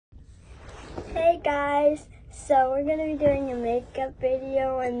Hey guys, so we're going to be doing a makeup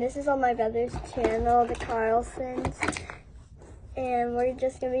video, and this is on my brother's channel, the Carlsons, and we're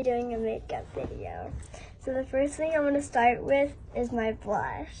just going to be doing a makeup video. So the first thing I'm going to start with is my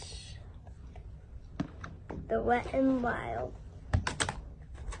blush, the Wet n Wild.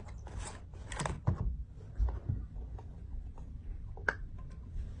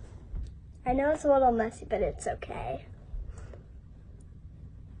 I know it's a little messy, but it's okay.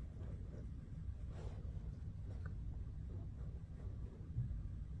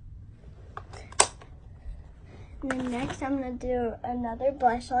 And then next I'm going to do another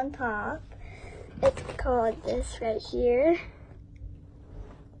blush on top. It's called this right here.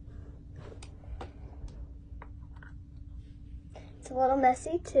 It's a little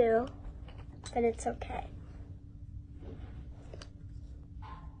messy too, but it's okay.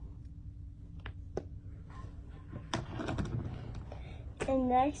 And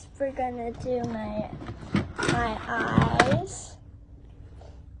next we're going to do my eyes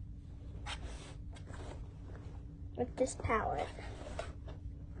with this palette.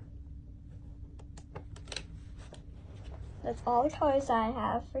 That's all the colors I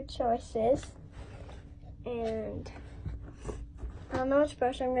have for choices. And I don't know which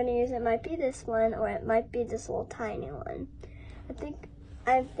brush I'm going to use. It might be this one, or it might be this little tiny one.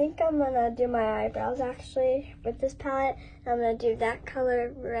 I think I'm going to do my eyebrows actually with this palette. I'm going to do that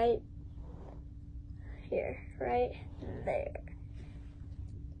color right here, right there.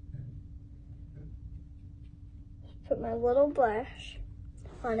 Put my little blush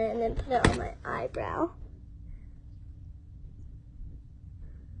on it and then put it on my eyebrow.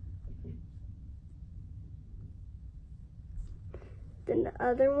 Then the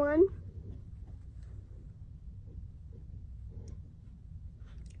other one.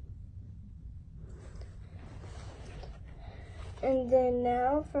 And then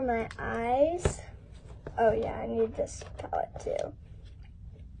now for my eyes. Oh yeah, I need this palette too.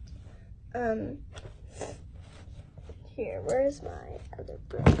 Here, where's my other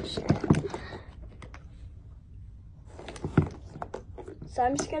brush at? So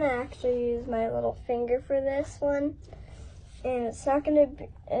I'm just gonna actually use my little finger for this one. And it's not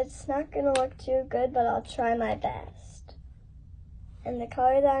gonna look too good, but I'll try my best. And the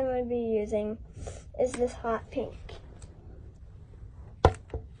color that I'm gonna be using is this hot pink.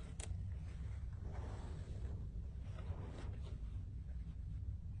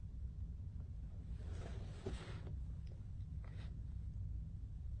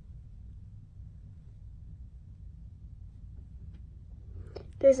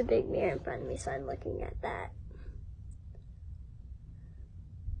 There's a big mirror in front of me, so I'm looking at that.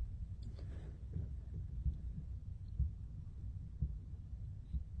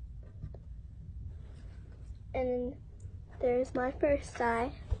 And then there's my first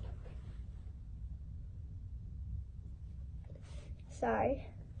eye. Sorry.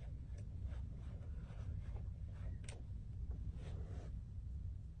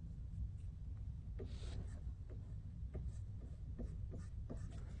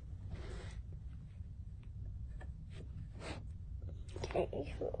 Okay, a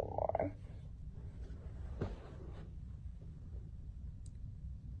little more.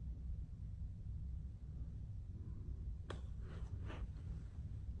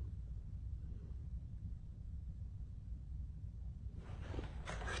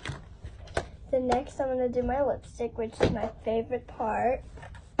 Then next I'm going to do my lipstick, which is my favorite part.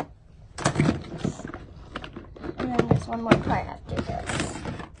 And then there's one more part after this.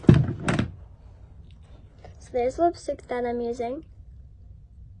 So there's lipstick that I'm using.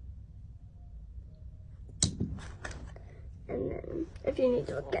 And then if you need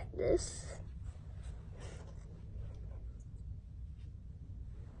to look at this.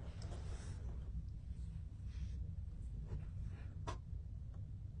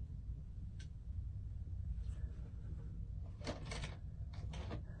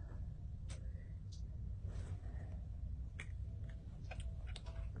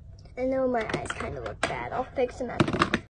 I know my eyes kind of look bad. I'll fix them at the end.